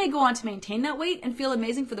 Great. And you may go on to maintain that weight and feel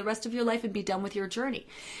amazing for the rest of your life and be done with your journey.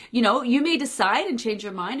 You may decide and change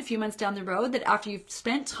your mind a few months down the road that after you've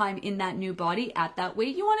spent time in that new body at that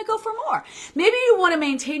weight, you want to go for more. Maybe you want to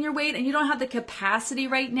maintain your weight and you don't have the capacity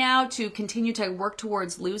right now to continue to work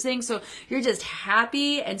towards losing. So you're just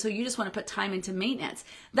happy. And so you just want to put time into maintenance.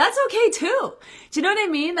 That's okay too. Do you know what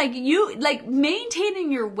I mean? Like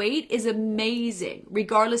maintaining your weight is amazing,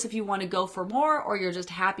 regardless if you want to go for more or you're just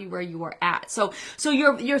happy where you are at. So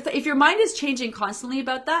if your mind is changing constantly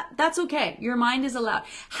about that, that's okay. Your mind is allowed.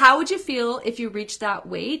 How would you feel if you reached that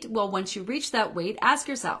weight? Well, once you reach that weight, ask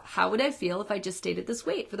yourself, how would I feel if I just stayed at this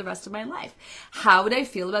weight for the rest of my life? How would I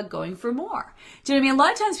feel about going for more? Do you know what I mean? A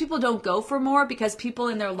lot of times people don't go for more because people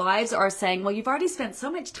in their lives are saying, well, you've already spent so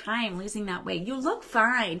much time losing that weight. You look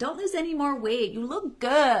fine. Don't lose any more weight. You look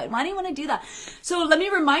good. Why do you want to do that? So let me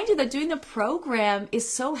remind you that doing the program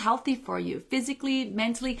is so healthy for you, physically,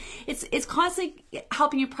 mentally. It's constantly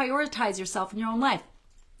helping you prioritize yourself in your own life.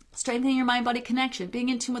 Strengthening your mind-body connection, being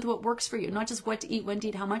in tune with what works for you, not just what to eat, when to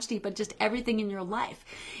eat, how much to eat, but just everything in your life.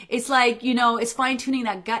 It's like, it's fine-tuning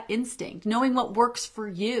that gut instinct, knowing what works for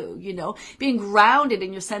you, being grounded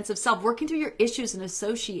in your sense of self, working through your issues and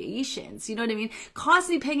associations, you know what I mean?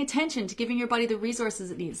 Constantly paying attention to giving your body the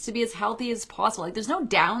resources it needs to be as healthy as possible. Like, there's no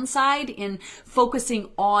downside in focusing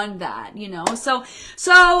on that,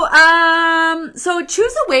 So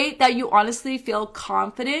choose a weight that you honestly feel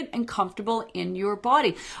confident and comfortable in your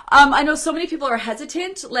body. I know so many people are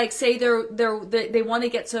hesitant, like say they want to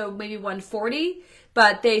get to maybe 140,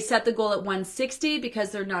 but they set the goal at 160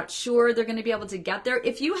 because they're not sure they're going to be able to get there.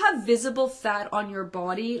 If you have visible fat on your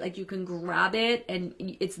body, like you can grab it and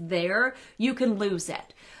it's there, you can lose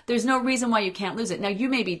it. There's no reason why you can't lose it. Now, you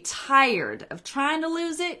may be tired of trying to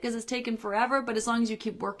lose it because it's taken forever, but as long as you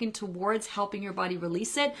keep working towards helping your body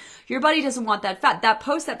release it, your body doesn't want that fat. That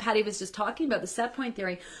post that Patty was just talking about, the set point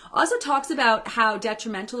theory, also talks about how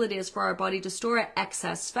detrimental it is for our body to store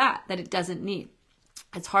excess fat that it doesn't need.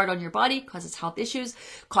 It's hard on your body, causes health issues,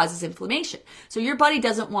 causes inflammation. So your body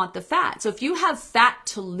doesn't want the fat. So if you have fat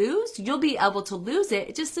to lose, you'll be able to lose it.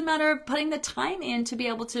 It's just a matter of putting the time in to be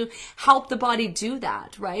able to help the body do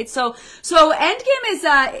that, right? So endgame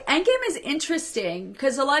is interesting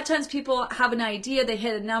because a lot of times people have an idea, they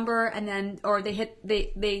hit a number and then, or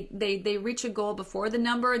they reach a goal before the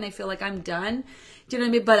number and they feel like I'm done. Do you know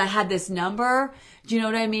what I mean? But I had this number. Do you know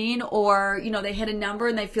what I mean? Or, they hit a number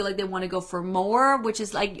and they feel like they want to go for more, which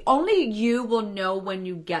is like only you will know when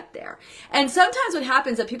you get there. And sometimes what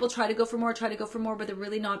happens is that people try to go for more, but they're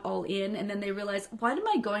really not all in. And then they realize, why am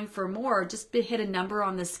I going for more? Just to hit a number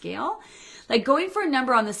on the scale. Like going for a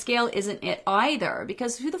number on the scale isn't it either,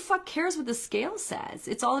 because who the fuck cares what the scale says?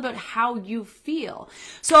 It's all about how you feel.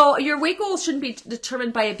 So your weight goal shouldn't be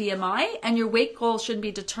determined by a BMI, and your weight goal shouldn't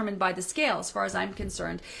be determined by the scale, as far as I'm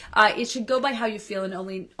concerned. It should go by how you feel, and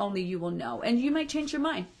only you will know. And you might change your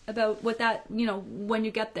mind about what that, when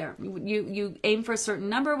you get there. You aim for a certain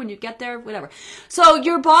number, when you get there, whatever. So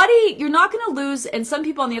your body, you're not going to lose. And some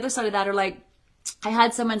people on the other side of that are like, I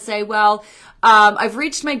had someone say, well, I've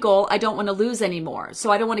reached my goal. I don't want to lose anymore.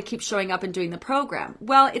 So I don't want to keep showing up and doing the program.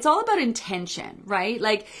 Well, it's all about intention, right?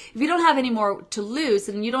 Like if you don't have any more to lose,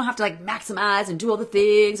 then you don't have to like maximize and do all the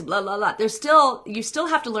things, blah, blah, blah. You still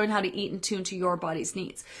have to learn how to eat in tune to your body's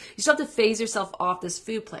needs. You still have to phase yourself off this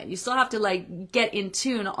food plan. You still have to like get in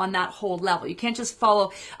tune on that whole level. You can't just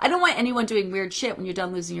follow. I don't want anyone doing weird shit when you're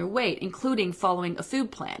done losing your weight, including following a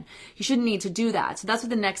food plan. You shouldn't need to do that. So that's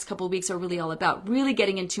what the next couple of weeks are really all about. Really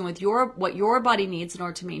getting in tune with what your body needs in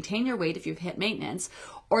order to maintain your weight if you've hit maintenance,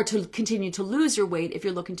 or to continue to lose your weight if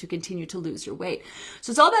you're looking to continue to lose your weight.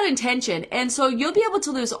 So it's all about intention. And so you'll be able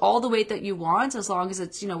to lose all the weight that you want as long as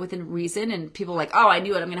it's, within reason. And people are like, oh, I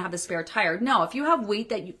knew it, I'm going to have the spare tire. No, if you have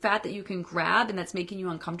fat that you can grab and that's making you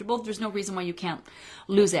uncomfortable, there's no reason why you can't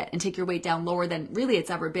lose it and take your weight down lower than really it's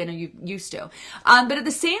ever been or you used to. But at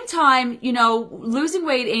the same time, losing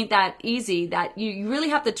weight ain't that easy, that you really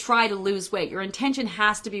have to try to lose weight. Your intention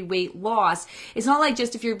has to be weight loss. It's not like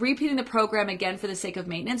just if you're repeating the program again for the sake of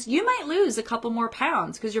maintenance, you might lose a couple more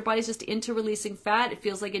pounds because your body's just into releasing fat. It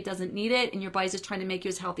feels like it doesn't need it, and your body's just trying to make you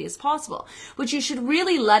as healthy as possible, which you should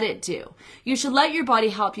really let it do. You should let your body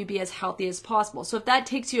help you be as healthy as possible. So if that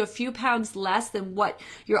takes you a few pounds less than what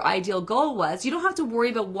your ideal goal was, you don't have to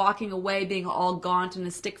worry about walking away being all gaunt and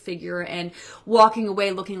a stick figure and walking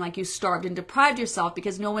away looking like you starved and deprived yourself,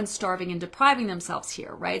 because no one's starving and depriving themselves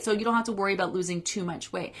here, right? So you don't have to worry about losing too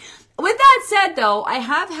much weight. With that said, though, I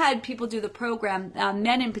have had people do the program,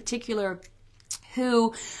 men in particular,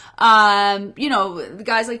 who, the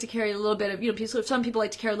guys like to carry a little bit of, some people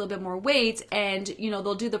like to carry a little bit more weight, and,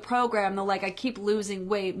 they'll do the program. They're like, I keep losing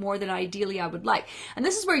weight more than ideally I would like. And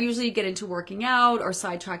this is where usually you get into working out or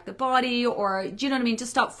sidetrack the body, or, do you know what I mean?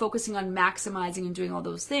 Just stop focusing on maximizing and doing all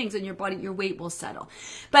those things, and your weight will settle.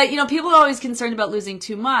 But, people are always concerned about losing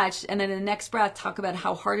too much, and then in the next breath talk about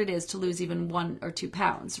how hard it is to lose even 1 or 2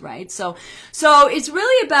 pounds, right? So it's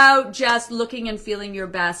really about just looking and feeling your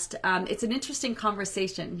best. It's an interesting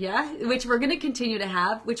conversation, which we're going to continue to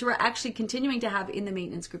have, which we're actually continuing to have in the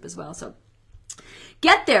maintenance group as well. So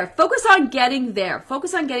get there. Focus on getting there.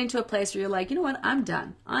 Focus on getting to a place where you're like, you know what? I'm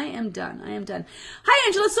done. I am done. Hi,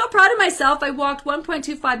 Angela. So proud of myself. I walked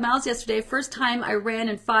 1.25 miles yesterday. First time I ran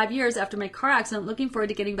in 5 years after my car accident. Looking forward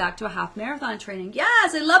to getting back to a half marathon training.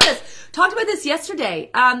 Yes, I love this. Talked about this yesterday.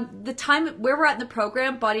 The time where we're at in the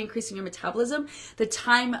program, body increasing your metabolism, the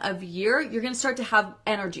time of year, you're going to start to have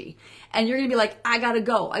energy. And you're going to be like, I got to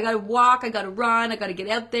go. I got to walk. I got to run. I got to get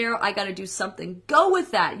out there. I got to do something. Go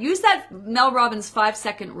with that. Use that Mel Robbins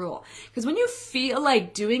 5-second rule. Because when you feel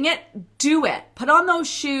like doing it, do it. Put on those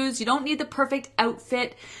shoes. You don't need the perfect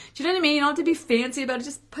outfit. Do you know what I mean? You don't have to be fancy about it.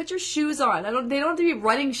 Just put your shoes on. They don't have to be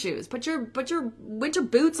running shoes. Put your winter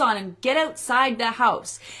boots on and get outside the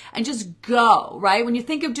house and just go, right? When you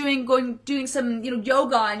think of doing some,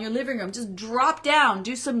 yoga in your living room, just drop down,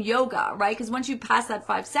 do some yoga, right? Because once you pass that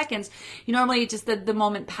 5 seconds, you normally just the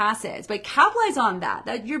moment passes. But capitalize on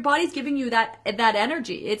that your body's giving you that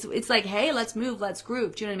energy. It's like, hey, let's move, let's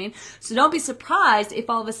groove. Do you know what I mean? So don't be surprised if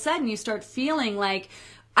all of a sudden you start feeling like,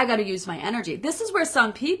 I got to use my energy. This is where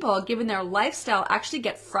some people, given their lifestyle, actually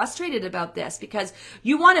get frustrated about this, because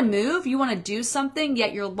you want to move, you want to do something,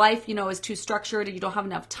 yet your life, is too structured and you don't have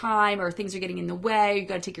enough time, or things are getting in the way. You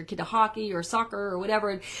got to take your kid to hockey or soccer or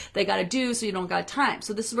whatever they got to do, so you don't got time.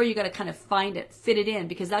 So this is where you got to kind of find it, fit it in,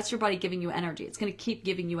 because that's your body giving you energy. It's going to keep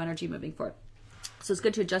giving you energy moving forward. So it's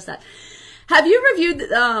good to adjust that. Have you reviewed,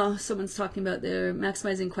 someone's talking about their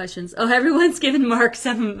maximizing questions. Oh, everyone's giving Mark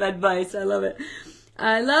some advice. I love it.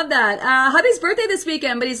 I love that. Hubby's birthday this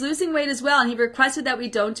weekend, but he's losing weight as well, and he requested that we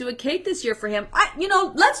don't do a cake this year for him.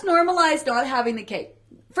 Let's normalize not having the cake.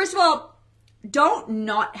 First of all, don't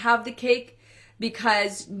not have the cake,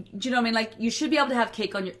 because, do you know what I mean? Like, you should be able to have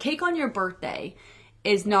cake on your birthday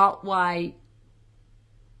is not why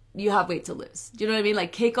you have weight to lose. Do you know what I mean?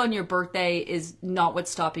 Like, cake on your birthday is not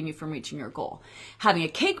what's stopping you from reaching your goal. Having a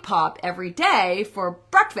cake pop every day for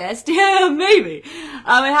breakfast, yeah, maybe. And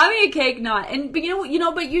having a cake, not.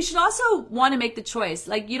 But you should also want to make the choice.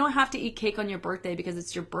 Like, you don't have to eat cake on your birthday because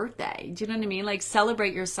it's your birthday. Do you know what I mean? Like,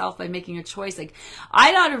 celebrate yourself by making a choice. Like,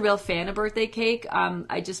 I'm not a real fan of birthday cake.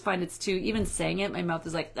 I just find it's too, even saying it, my mouth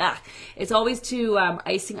is like, it's always too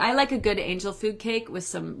icing. I like a good angel food cake with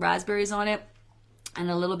some raspberries on it and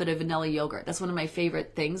a little bit of vanilla yogurt. That's one of my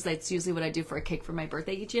favorite things. That's usually what I do for a cake for my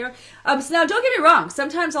birthday each year. So now, don't get me wrong.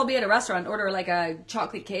 Sometimes I'll be at a restaurant, order like a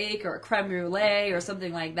chocolate cake or a creme brulee or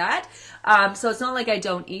something like that. So it's not like I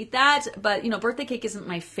don't eat that, but birthday cake isn't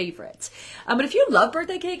my favorite. But if you love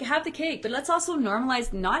birthday cake, have the cake. But let's also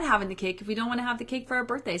normalize not having the cake if we don't want to have the cake for our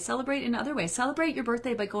birthday. Celebrate in other ways. Celebrate your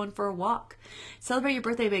birthday by going for a walk. Celebrate your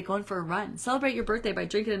birthday by going for a run. Celebrate your birthday by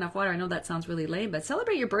drinking enough water. I know that sounds really lame, but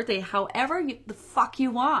celebrate your birthday however the fuck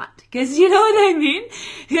you want, because you know what I mean,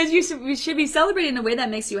 because you should be celebrating in a way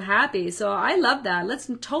that makes you happy. So I love that. Let's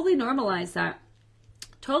totally normalize that.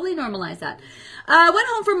 Went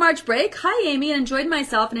home for March break. Hi, Amy, and enjoyed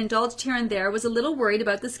myself and indulged here and there. Was a little worried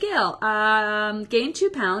about the scale. Gained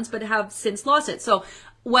 2 pounds, but have since lost it. So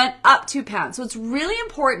went up 2 pounds. So it's really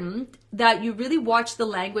important that you really watch the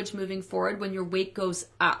language moving forward when your weight goes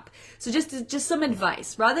up. So just some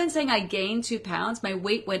advice. Rather than saying I gained 2 pounds, my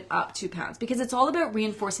weight went up 2 pounds, because it's all about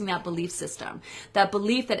reinforcing that belief system, that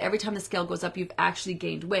belief that every time the scale goes up, you've actually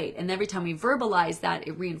gained weight. And every time we verbalize that,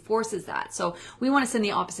 it reinforces that. So we want to send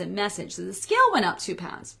the opposite message. So the scale went up 2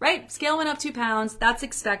 pounds, right? Scale went up 2 pounds. That's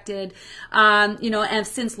expected, and I've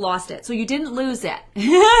since lost it. So you didn't lose it.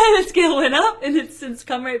 The scale went up and it's since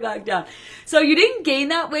come right back down. So you didn't gain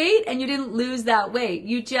that weight and you didn't lose that weight.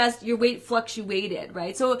 Your weight fluctuated,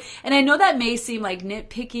 right? So, and I know that may seem like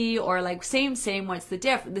nitpicky or like same, what's the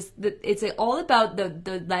difference? It's all about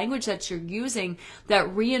the language that you're using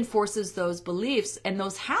that reinforces those beliefs and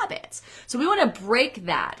those habits. So we want to break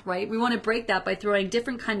that, right? We want to break that by throwing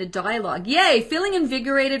different kind of dialogue. Yay, feeling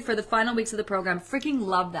invigorated for the final weeks of the program. Freaking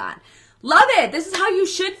love that. Love it. This is how you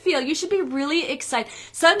should feel. You should be really excited.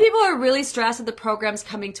 Some people are really stressed that the program's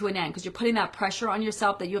coming to an end because you're putting that pressure on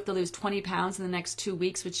yourself that you have to lose 20 pounds in the next 2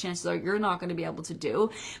 weeks, which chances are you're not going to be able to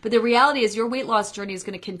do. But the reality is your weight loss journey is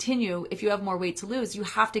going to continue. If you have more weight to lose, you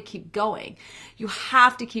have to keep going. You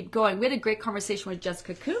have to keep going. We had a great conversation with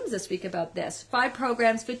Jessica Coombs this week about this. 5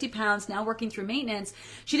 programs, 50 pounds, now working through maintenance.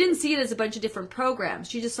 She didn't see it as a bunch of different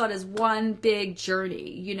programs. She just saw it as one big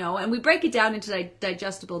journey, and we break it down into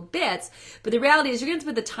digestible bits. But the reality is you're going to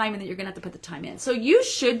have to put the time in that you're going to have to put the time in. So you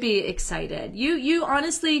should be excited. You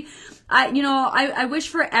honestly, I wish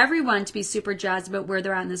for everyone to be super jazzed about where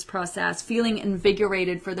they're at in this process, feeling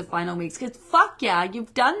invigorated for the final weeks. Because fuck yeah,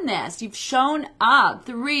 you've done this. You've shown up.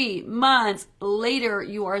 3 months later,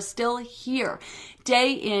 you are still here.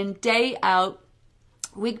 Day in, day out.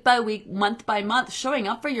 Week by week, month by month, showing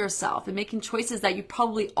up for yourself and making choices that you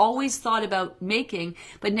probably always thought about making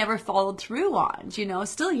but never followed through on.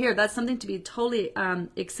 Still here. That's something to be totally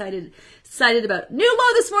excited about. New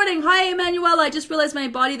low this morning. Hi, Emanuela. I just realized my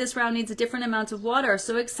body this round needs a different amount of water.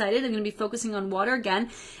 So excited. I'm going to be focusing on water again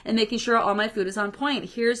and making sure all my food is on point.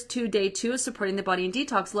 Here's to day 2 of supporting the body in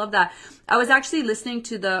detox. Love that. I was actually listening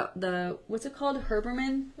to the what's it called?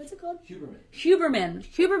 Huberman? What's it called? Huberman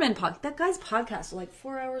podcast. That guy's podcasts are like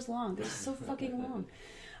 4 hours long. They're so fucking long.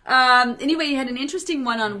 Anyway, you had an interesting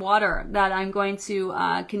one on water that I'm going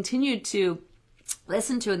to continue to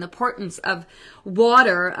listen to, and the importance of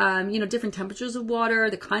water, different temperatures of water,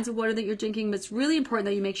 the kinds of water that you're drinking. But it's really important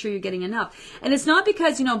that you make sure you're getting enough. And it's not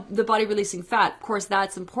because, the body releasing fat. Of course,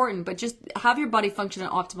 that's important, but just have your body function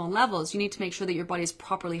at optimal levels. You need to make sure that your body is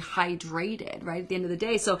properly hydrated, right, at the end of the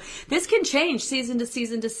day. So this can change season to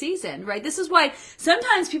season to season, right? This is why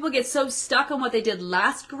sometimes people get so stuck on what they did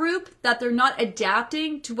last group that they're not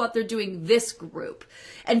adapting to what they're doing this group.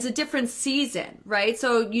 And it's a different season, right?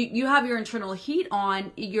 So you have your internal heat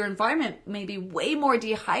on, your environment may be way more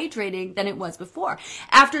dehydrating than it was before.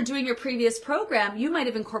 After doing your previous program, you might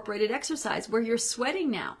have incorporated exercise where you're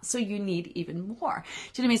sweating now, so you need even more.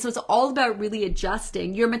 Do you know what I mean? So it's all about really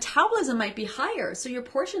adjusting. Your metabolism might be higher, so your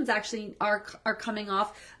portions actually are coming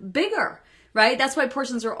off bigger. Right? That's why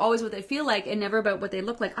portions are always what they feel like and never about what they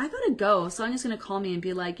look like. I gotta go. Sonya's gonna call me and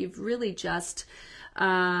be like, you've really just,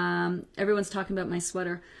 everyone's talking about my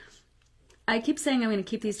sweater. I keep saying I'm going to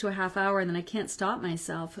keep these to a half hour and then I can't stop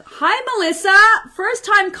myself. Hi, Melissa. First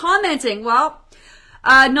time commenting. Well,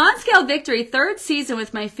 non-scale victory, 3rd season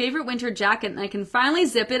with my favorite winter jacket, and I can finally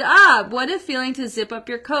zip it up. What a feeling to zip up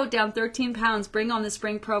your coat, down 13 pounds, bring on the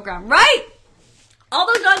spring program. Right? All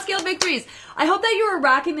those non-scale victories. I hope that you are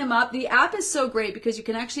racking them up. The app is so great because you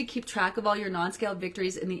can actually keep track of all your non-scale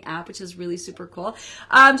victories in the app, which is really super cool.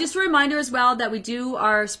 Just a reminder as well that we do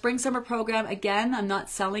our spring summer program. Again, I'm not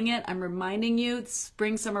selling it. I'm reminding you, the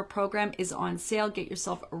spring summer program is on sale. Get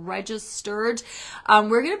yourself registered.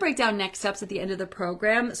 We're going to break down next steps at the end of the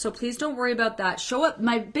program. So please don't worry about that. Show up.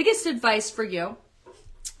 My biggest advice for you,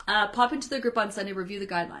 pop into the group on Sunday, review the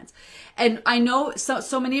guidelines. And I know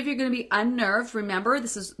so many of you are going to be unnerved. Remember,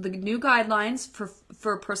 this is the new guidelines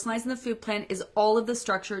for personalizing the food plan is all of the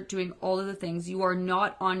structure, doing all of the things. You are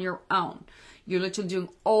not on your own. You're literally doing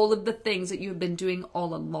all of the things that you've been doing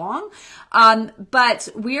all along. But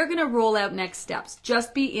we are going to roll out next steps.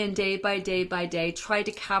 Just be in day by day by day. Try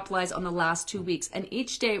to capitalize on the last 2 weeks. And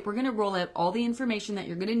each day we're going to roll out all the information that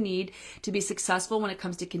you're going to need to be successful when it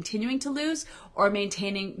comes to continuing to lose or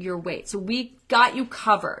maintaining your weight. So we got you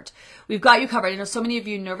covered. We've got you covered. I know so many of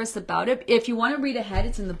you are nervous about it. If you want to read ahead,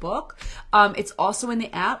 it's in the book. It's also in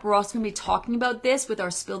the app. We're also going to be talking about this with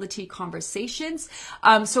our Spill the Tea conversations.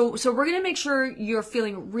 So we're going to make sure sure you're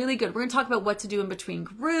feeling really good. We're going to talk about what to do in between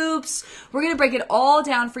groups. We're going to break it all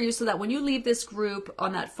down for you so that when you leave this group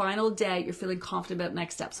on that final day, you're feeling confident about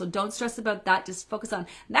next steps. So don't stress about that. Just focus on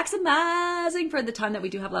maximizing for the time that we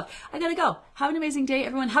do have left. I got to go. Have an amazing day,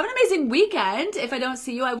 everyone. Have an amazing weekend. If I don't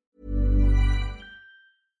see you, I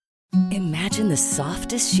Imagine the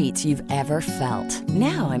softest sheets you've ever felt.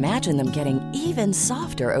 Now imagine them getting even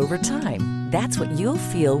softer over time. That's what you'll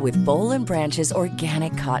feel with Bowl and Branch's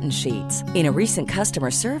organic cotton sheets. In a recent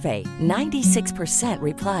customer survey, 96%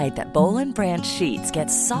 replied that Bowl and Branch sheets get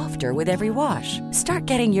softer with every wash. Start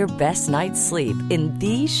getting your best night's sleep in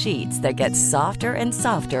these sheets that get softer and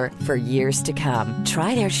softer for years to come.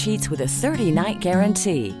 Try their sheets with a 30-night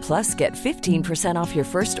guarantee. Plus, get 15% off your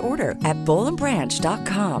first order at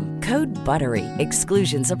bowlandbranch.com. Code BUTTERY.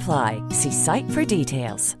 Exclusions apply. See site for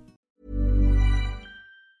details.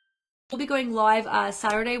 We'll be going live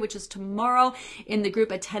Saturday, which is tomorrow, in the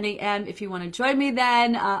group at 10 a.m. if you want to join me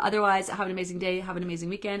then. Otherwise, have an amazing day, have an amazing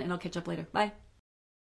weekend, and I'll catch up later. Bye.